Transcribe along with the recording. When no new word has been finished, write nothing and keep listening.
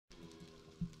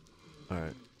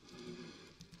Alright.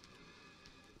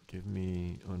 Give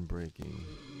me Unbreaking.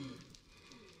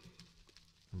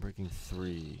 Unbreaking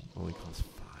 3. Only costs 5.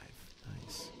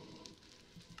 Nice.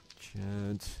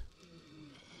 Chant.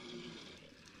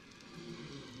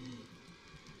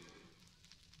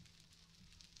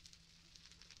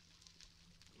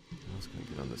 What else can I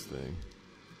get on this thing?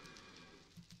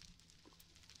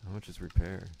 How much is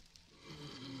repair?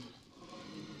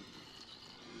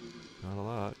 Not a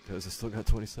lot, because I still got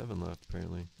 27 left,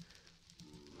 apparently.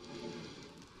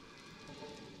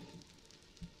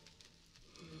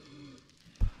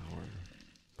 Power.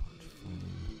 Punch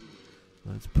flame.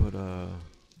 Let's put power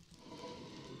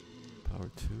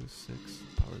 2, 6,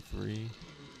 power 3.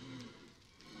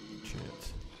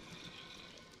 Chant.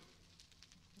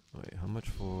 Wait, how much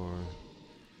for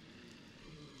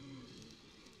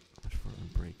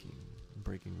Unbreaking?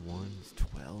 Unbreaking 1 is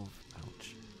 12?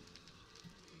 Ouch.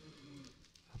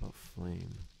 How about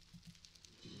Flame?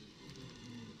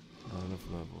 Not enough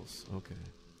levels. Okay.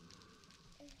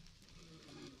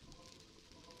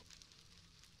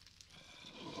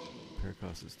 Repair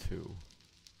cost is 2.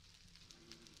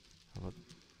 How about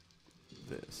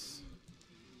this?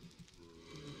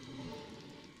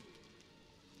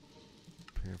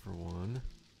 Repair for 1.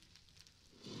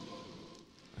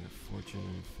 I have fortune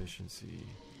and efficiency.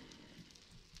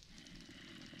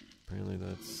 Apparently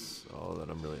that's all that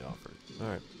I'm really offered.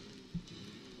 Alright.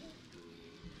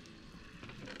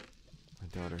 My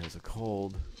daughter has a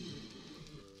cold.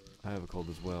 I have a cold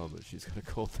as well, but she's got a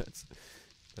cold that's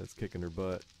kicking her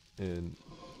butt, and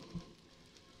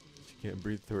she can't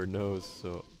breathe through her nose,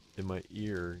 so in my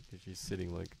ear, because she's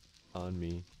sitting like on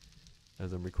me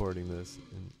as I'm recording this,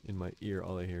 and in my ear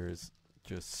all I hear is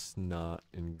just snot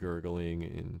and gurgling,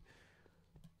 and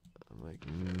I'm like,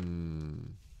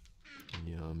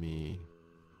 yummy.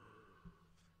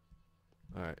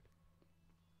 Alright.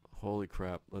 Holy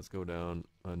crap, let's go down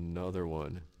another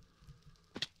one.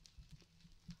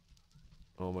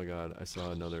 Oh my god, I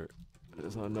saw another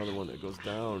one that goes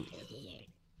down.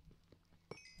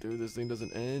 Dude, this thing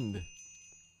doesn't end.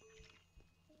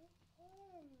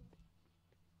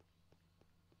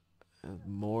 And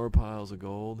more piles of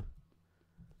gold.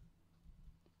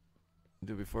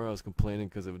 Dude, before I was complaining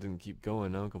because it didn't keep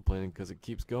going. Now I'm complaining because it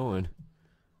keeps going.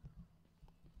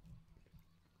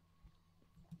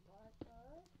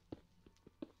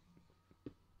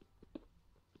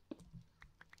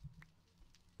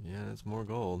 Yeah, it's more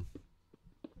gold.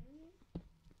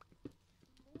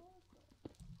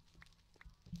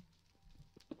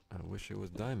 I wish it was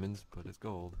diamonds, but it's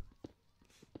gold.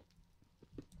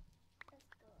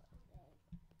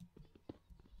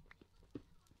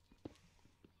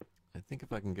 I think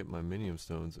if I can get my minium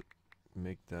stones,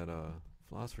 make that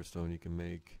philosopher stone, you can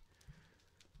make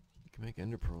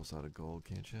ender pearls out of gold,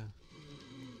 can't you?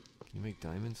 Can you make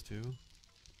diamonds too?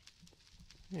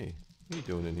 Hey, what are you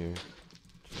doing in here?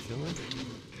 Just chilling?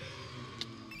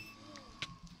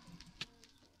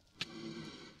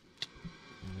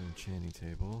 An enchanting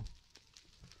table.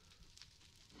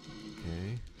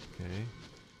 Okay, okay.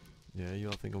 Yeah, you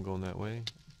all think I'm going that way?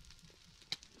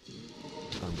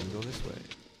 I'm gonna go this way.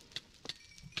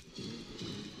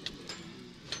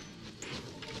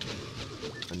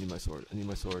 I need my sword. I need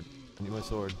my sword. I need my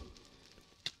sword.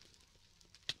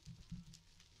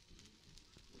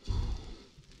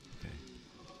 Okay.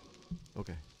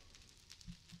 Okay.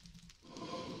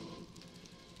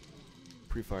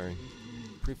 Pre-firing.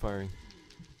 Pre-firing.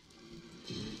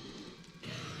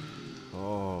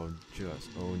 Oh, just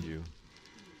owned you.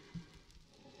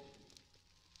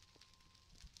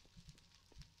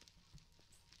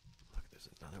 Look, there's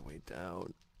another way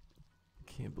down.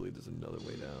 Can't believe there's another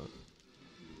way down.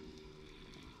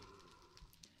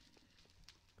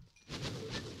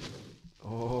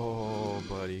 Oh,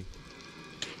 buddy.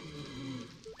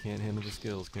 Can't handle the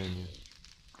skills, can you?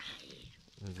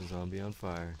 There's a zombie on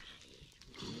fire.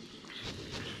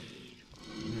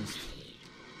 Missed.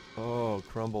 Oh,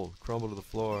 crumble. Crumble to the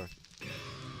floor.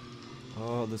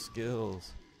 Oh, the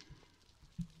skills.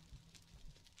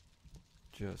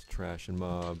 Just trashing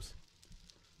mobs.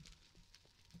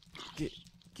 Get.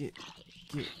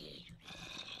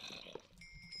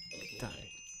 Die.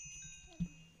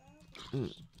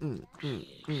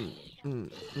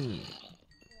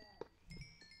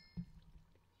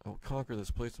 I'll conquer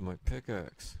this place with my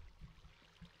pickaxe.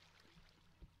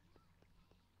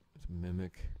 It's a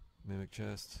mimic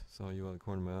chest. Saw you out of the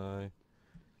corner of my eye.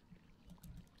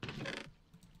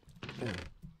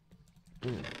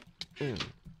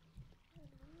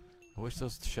 I wish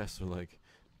those chests were like,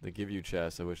 they give you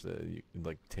chests. I wish that you could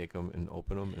like take them and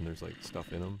open them and there's like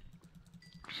stuff in them.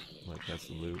 Like that's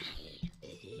the loot.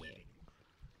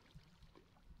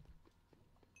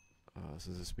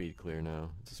 this is a speed clear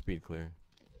now. It's a speed clear.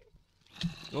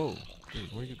 Oh,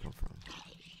 dude, where do you come from?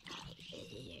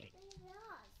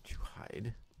 Did you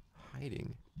hide?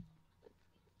 Hiding?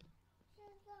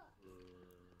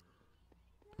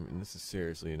 I mean, this is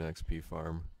seriously an XP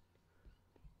farm.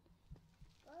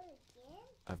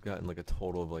 I've gotten like a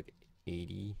total of like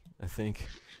 80, I think.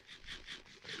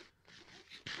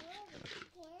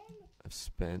 I've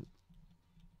spent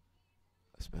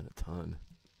a ton.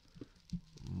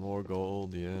 More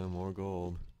gold, yeah, more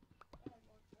gold.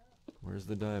 Where's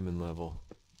the diamond level?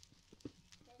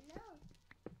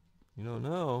 You don't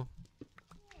know?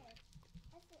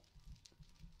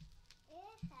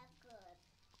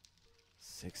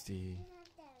 60.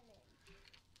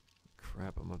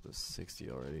 Crap, I'm up to 60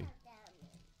 already.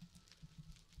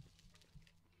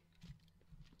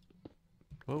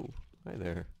 Oh, hi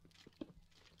there.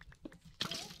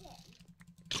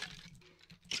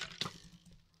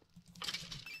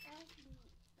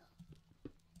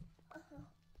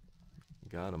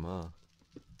 Got him, huh?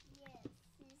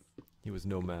 He was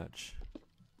no match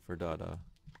for Dada.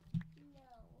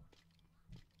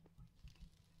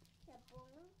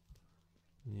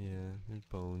 Yeah, there's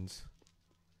bones.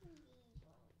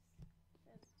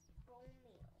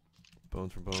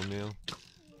 Bones for bone meal?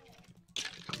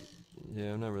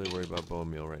 Yeah, I'm not really worried about bone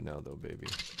meal right now though, baby.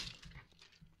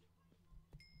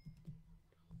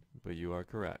 But you are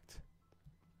correct.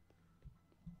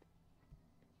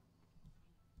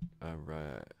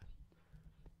 Alright.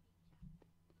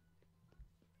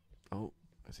 Oh,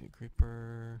 I see a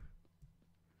creeper.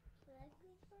 Red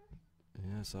creeper?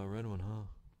 Yeah, I saw a red one, huh?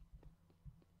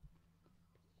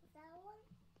 That one?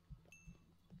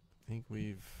 I think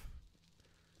we've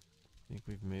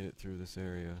made it through this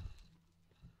area.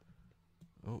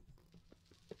 Oh.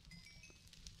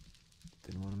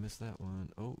 Didn't want to miss that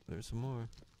one. Oh, there's some more.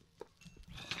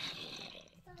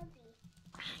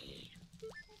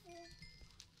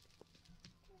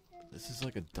 This is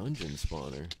like a dungeon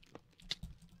spawner.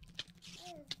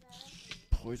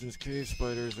 Poisonous cave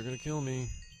spiders, they're gonna kill me.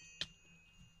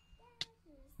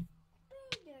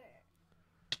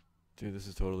 Dude, this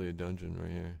is totally a dungeon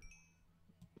right here.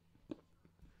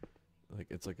 Like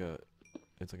it's like a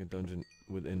dungeon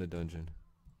within a dungeon.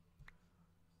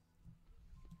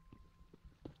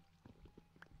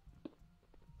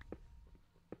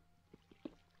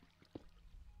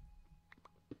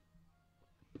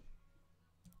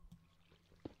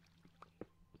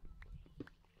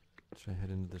 Should I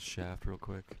head into the shaft real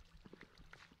quick?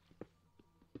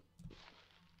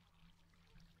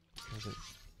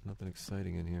 Nothing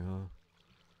exciting in here, huh?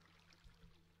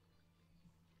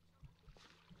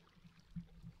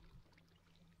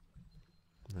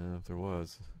 Nah, if there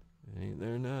was, it ain't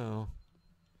there now.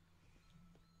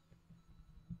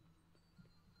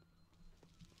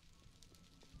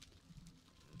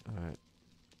 Alright,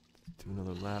 do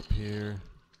another lap here.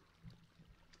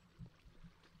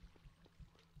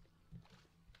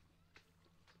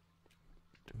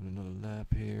 Doing another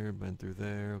lap here, been through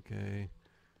there, okay.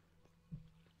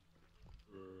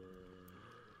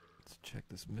 Let's check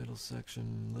this middle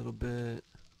section a little bit.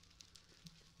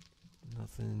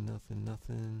 Nothing, nothing,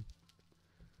 nothing.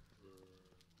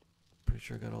 Pretty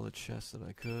sure I got all the chests that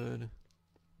I could.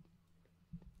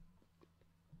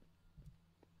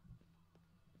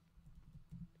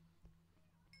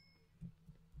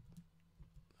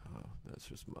 Oh, that's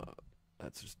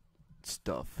just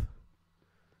stuff.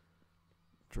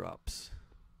 Drops.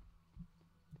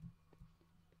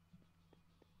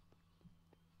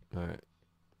 Alright.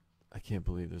 I can't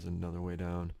believe there's another way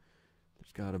down.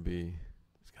 There's gotta be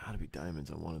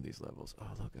diamonds on one of these levels. Oh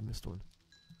look, I missed one.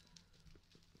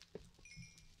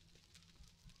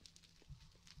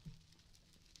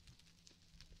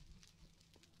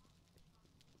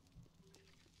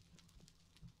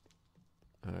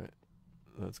 Alright.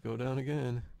 Let's go down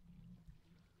again.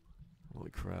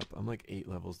 Holy crap, I'm like 8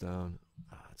 levels down.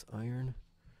 Ah, it's iron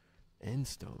and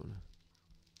stone.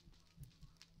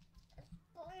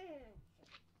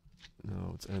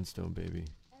 No, it's endstone, baby.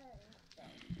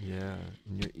 Yeah,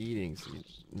 and you're eating, so you're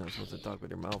not supposed to talk with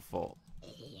your mouth full.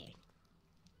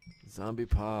 Zombie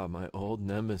Pa, my old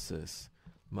nemesis.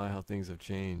 My, how things have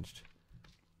changed.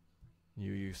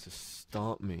 You used to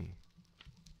stomp me.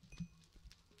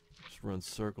 Just run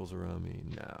circles around me.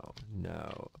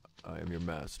 Now, I am your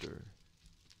master.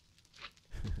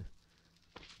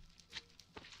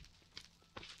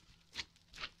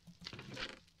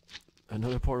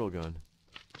 Another portal gun.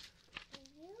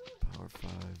 Power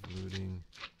 5, looting.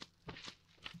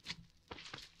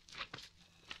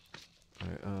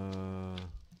 Alright,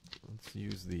 let's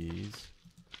use these.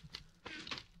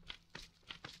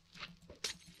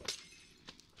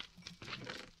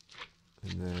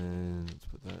 then let's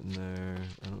put that in there.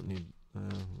 I don't need.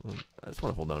 Well, I just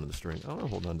want to hold on to the string. I want to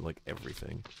hold on to like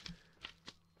everything.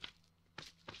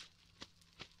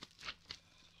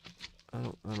 I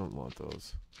don't want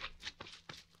those.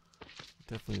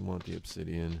 Definitely want the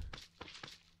obsidian.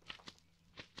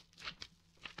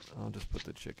 I'll just put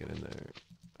the chicken in there.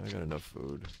 I got enough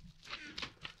food.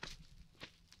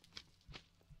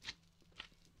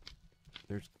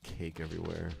 There's cake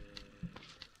everywhere.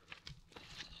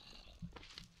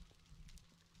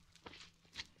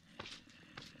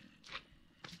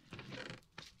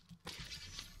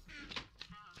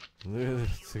 Look at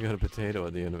this. We got a potato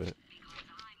at the end of it.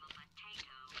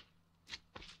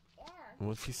 Yeah.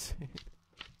 What's he saying?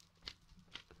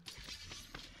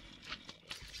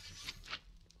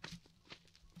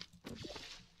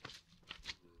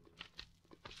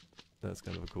 That's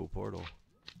kind of a cool portal.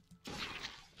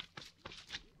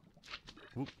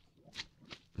 Whoop.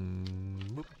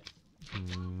 Whoop.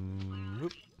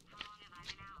 Whoop.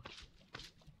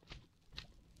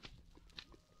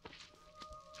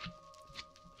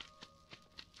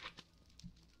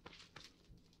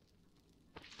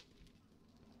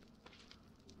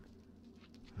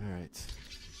 Alright.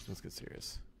 Let's get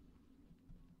serious.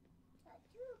 Got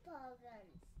two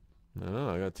polygons. No,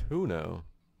 I got 2 now.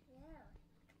 Yeah.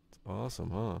 It's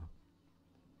awesome, huh?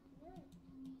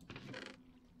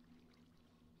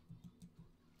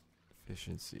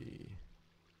 Efficiency.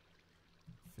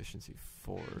 Efficiency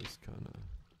 4 is kind of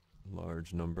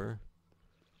large number.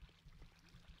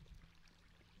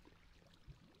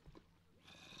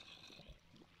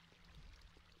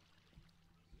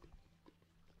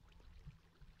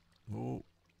 Oh.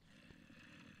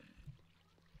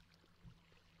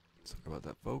 Sorry about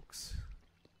that, folks.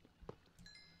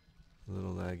 A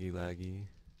little laggy.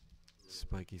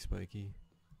 Spiky.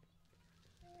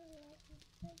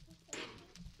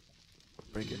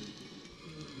 Break it.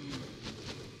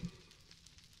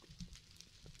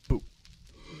 Boop.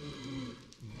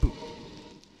 Boop.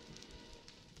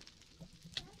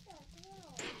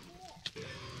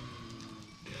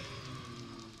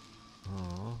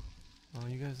 Aw. Oh,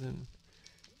 you guys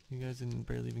didn't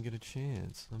barely even get a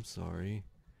chance. I'm sorry.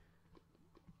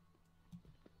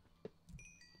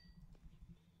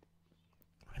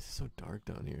 Why is it so dark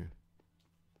down here?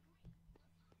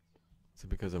 Is it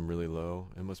because I'm really low?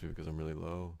 It must be because I'm really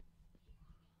low.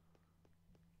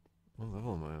 What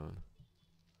level am I on?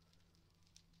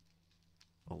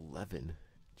 11.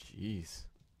 Jeez.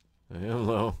 I am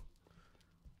low.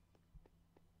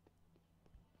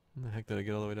 How the heck did I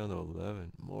get all the way down to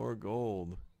 11? More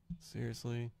gold.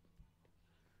 Seriously?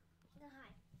 Go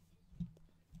high.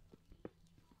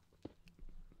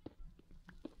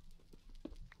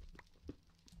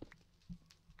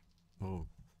 Oh,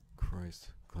 Christ.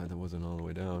 Glad that wasn't all the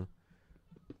way down.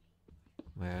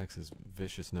 My axe is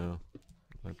vicious now.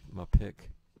 My pick.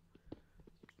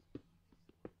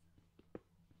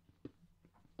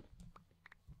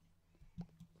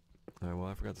 Alright, well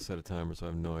I forgot to set a timer, so I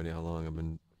have no idea how long I've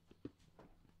been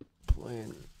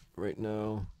playing right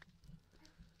now.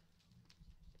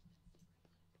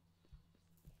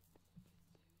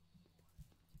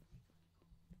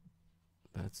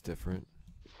 That's different.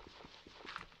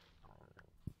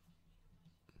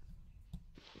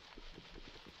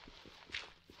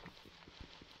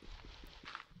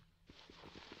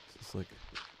 Like,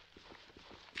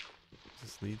 does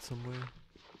this lead somewhere?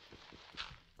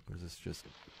 Or is this just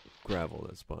gravel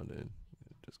that spawned in?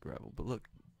 Just gravel. But look,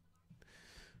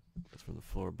 that's from the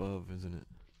floor above, isn't it?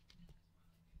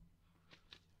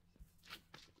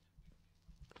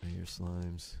 I hear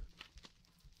slimes.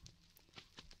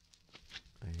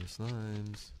 I hear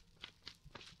slimes.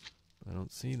 I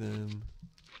don't see them.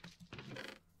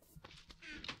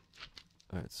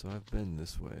 Alright, so I've been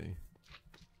this way.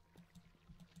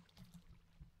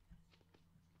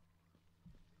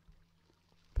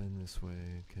 This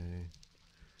way, okay.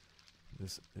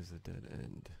 This is a dead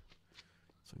end.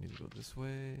 So I need to go this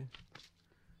way.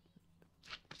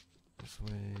 This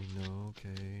way, no,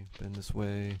 okay. Bend this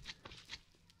way.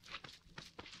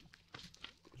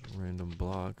 There's a random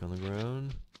block on the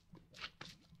ground.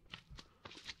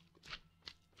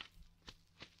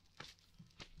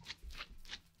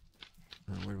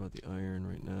 Not worried about the iron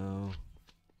right now.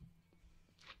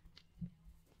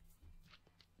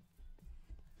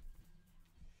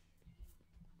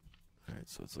 Alright,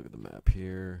 so let's look at the map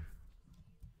here.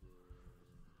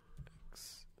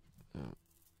 X. No.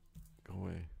 Go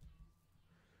away.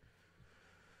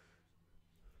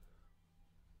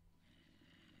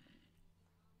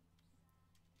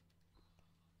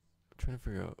 I'm trying to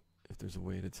figure out if there's a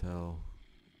way to tell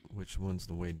which one's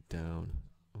the way down.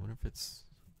 I wonder if it's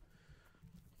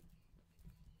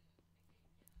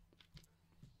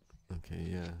Okay,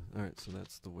 yeah. Alright, so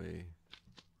that's the way.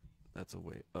 That's a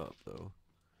way up, though.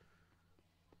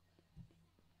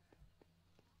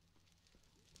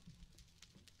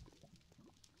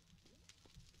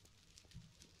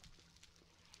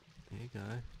 Hey,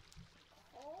 guy.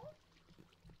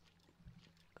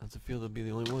 How's it feel to be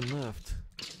the only one left?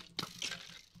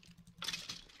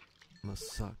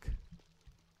 Must suck.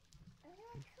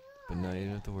 But now you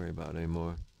don't have to worry about it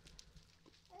anymore.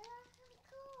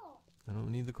 I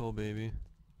don't need the coal, baby.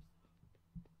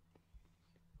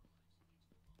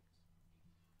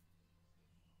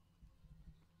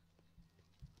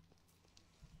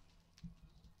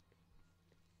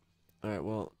 Alright,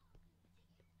 well,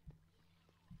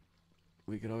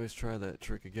 we could always try that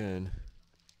trick again.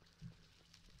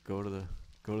 Go to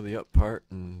the up part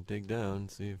and dig down,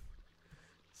 see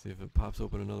if it pops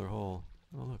open another hole.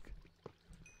 Oh, look.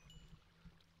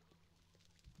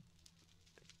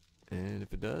 And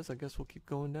if it does, I guess we'll keep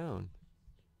going down.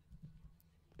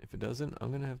 If it doesn't,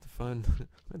 I'm gonna have to find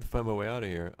my way out of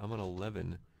here. I'm on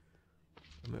 11.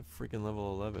 I'm at freaking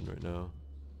level 11 right now.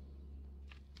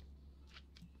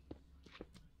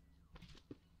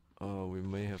 Oh, we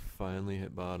may have finally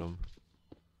hit bottom.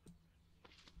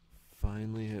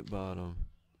 Finally hit bottom.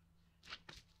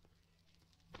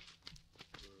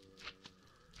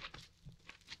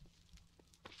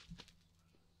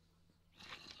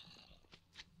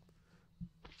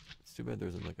 It's too bad there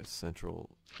isn't like a central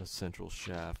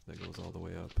shaft that goes all the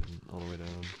way up and all the way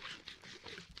down.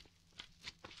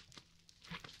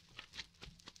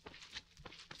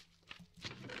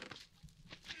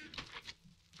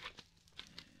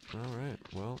 Alright,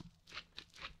 well,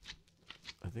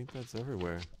 I think that's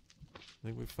everywhere. I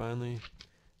think we finally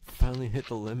hit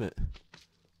the limit.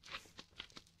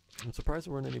 I'm surprised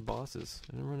there weren't any bosses.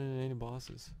 I didn't run into any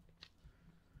bosses.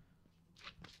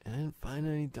 And I didn't find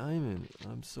any diamond.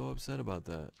 I'm so upset about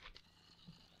that.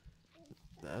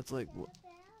 That's like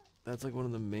one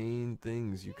of the main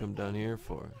things you come down here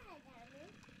for.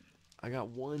 I got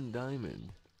 1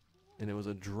 diamond, and it was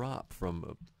a drop from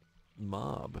a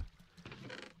mob.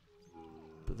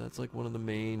 But that's like one of the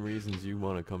main reasons you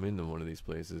want to come into one of these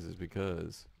places, is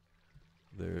because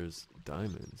there's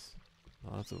diamonds.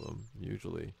 Lots of them,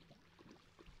 usually.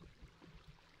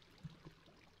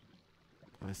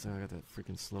 I still got that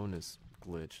freaking slowness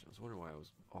glitch. I was wondering why I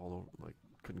was all over, like,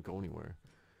 couldn't go anywhere.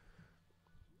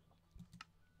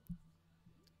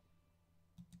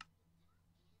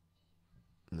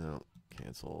 No,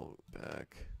 cancel,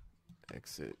 back,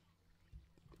 exit.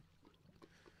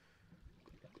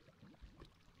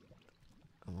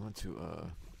 I want to,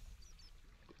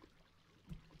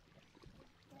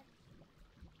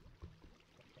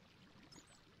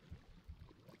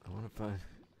 I want to find,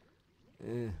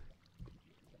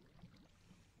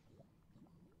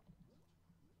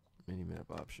 Minimap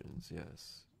options,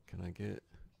 yes. Can I get,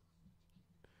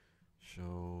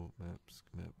 show maps,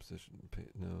 map position,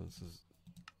 no, this is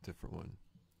a different one.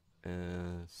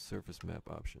 Surface map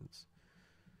options.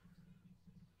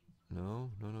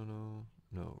 No,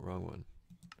 wrong one.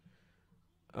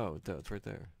 Oh, it's right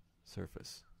there.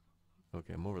 Surface.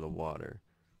 Okay, I'm over the water.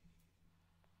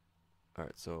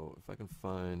 Alright, so if I can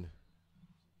find...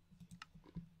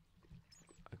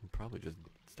 I can probably just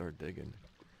start digging.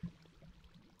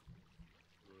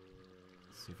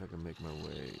 See if I can make my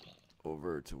way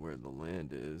over to where the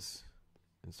land is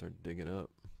and start digging up.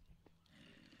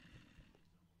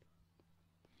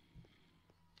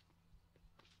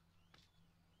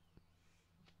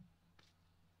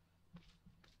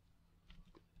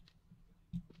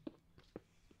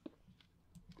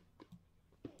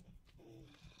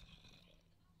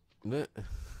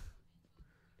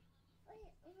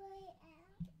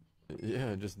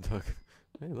 Yeah, just dug.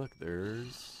 Hey, look,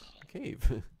 there's a cave.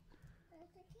 There's a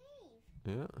cave.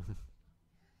 Yeah.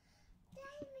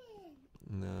 Diamond.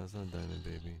 No, it's not diamond,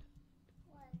 baby.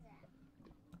 What is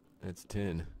that? It's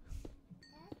tin.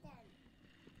 That's diamond.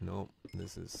 Nope,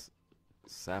 this is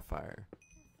sapphire.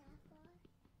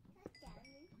 That's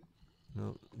diamond.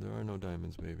 Nope, there are no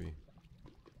diamonds, baby.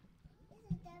 There's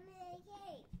a diamond in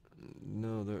a cave.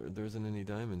 No, there isn't any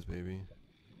diamonds, baby.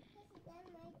 There's a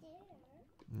diamond right there.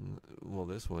 Well,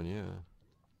 this one, yeah.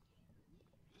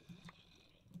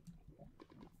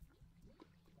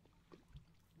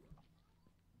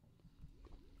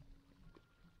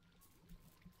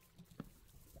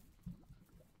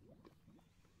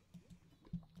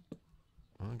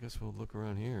 Well, I guess we'll look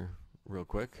around here real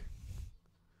quick.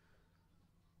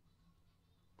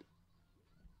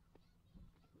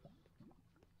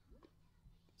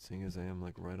 Seeing as I am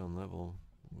like right on level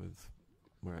with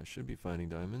where I should be finding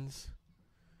diamonds.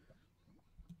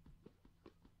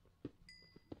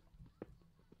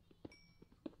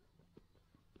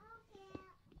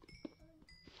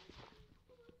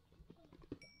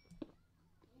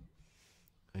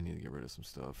 I need to get rid of some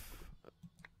stuff.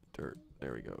 Dirt.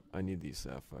 There we go. I need these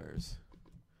sapphires.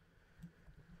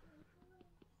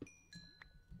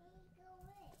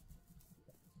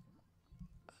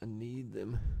 I need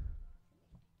them.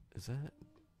 Is that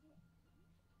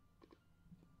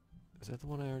the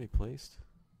one I already placed?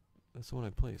 That's the one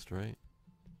I placed, right?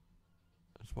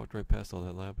 I just walked right past all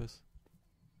that lapis.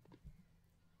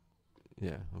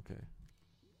 Yeah, okay.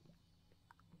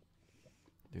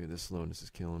 Dude, this slowness is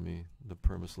killing me. The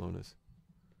perma slowness.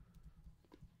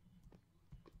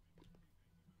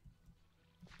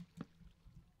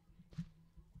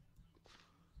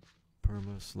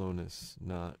 Perma slowness,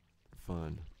 not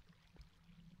fun.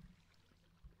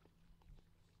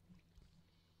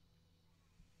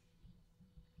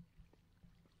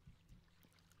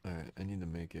 Alright, I need to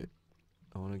make it.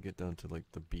 I want to get down to like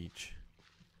the beach.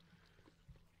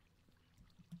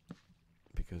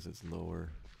 Because it's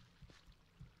lower.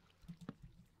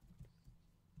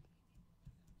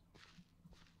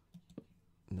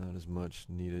 Not as much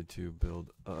needed to build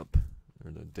up,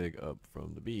 or to dig up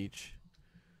from the beach.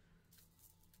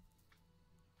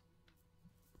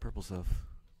 Purple stuff.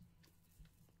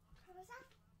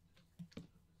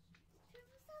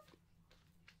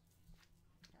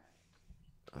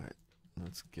 Alright,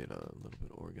 let's get a little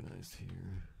bit organized here.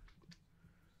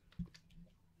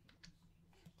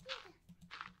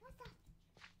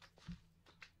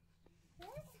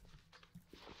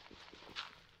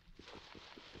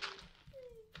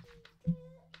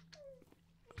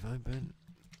 Have I been?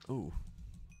 Oh,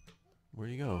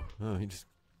 where'd he go? Oh, he just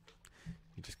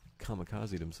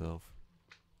kamikazed himself.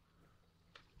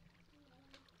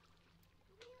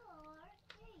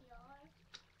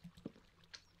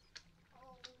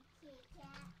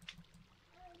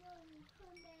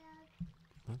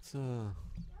 Let's I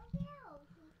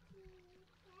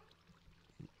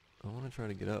want to try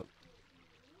to get up.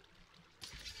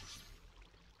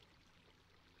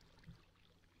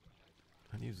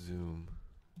 How do you zoom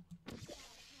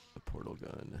the portal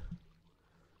gun?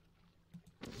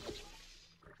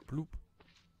 Bloop.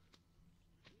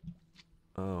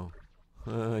 Oh,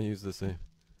 I use the same.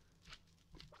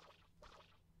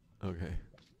 Okay.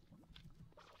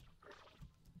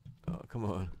 Oh, come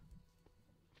on.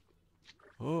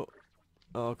 Oh,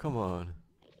 oh, come on.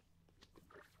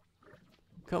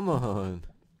 Come on.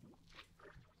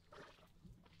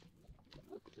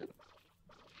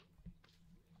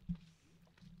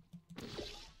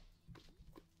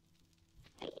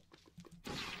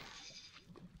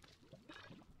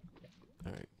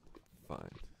 Alright, fine.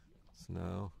 So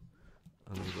now,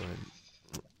 I'm gonna go ahead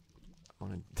and I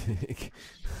wanna dig.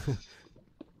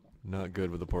 Not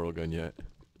good with the portal gun yet.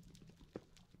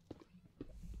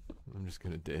 I'm just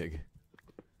gonna dig.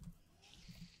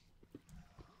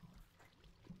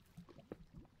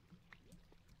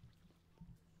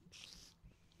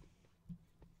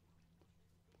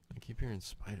 I keep hearing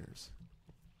spiders.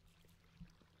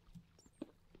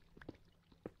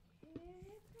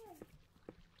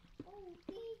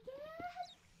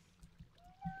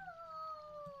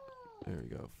 There we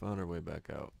go. Found our way back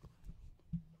out.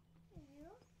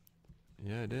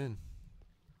 Yeah, I did.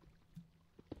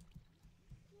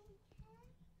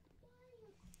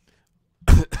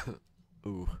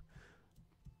 Ooh.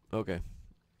 Okay.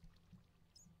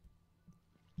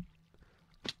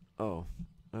 Oh.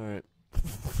 Alright.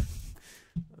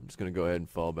 I'm just gonna go ahead and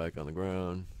fall back on the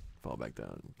ground. Fall back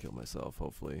down and kill myself,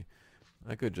 hopefully.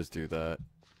 I could just do that.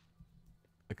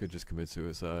 I could just commit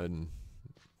suicide and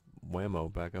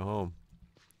whammo, back at home.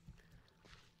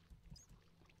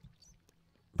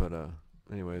 But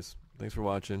anyways, thanks for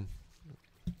watching.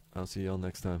 I'll see y'all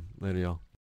next time. Later, y'all.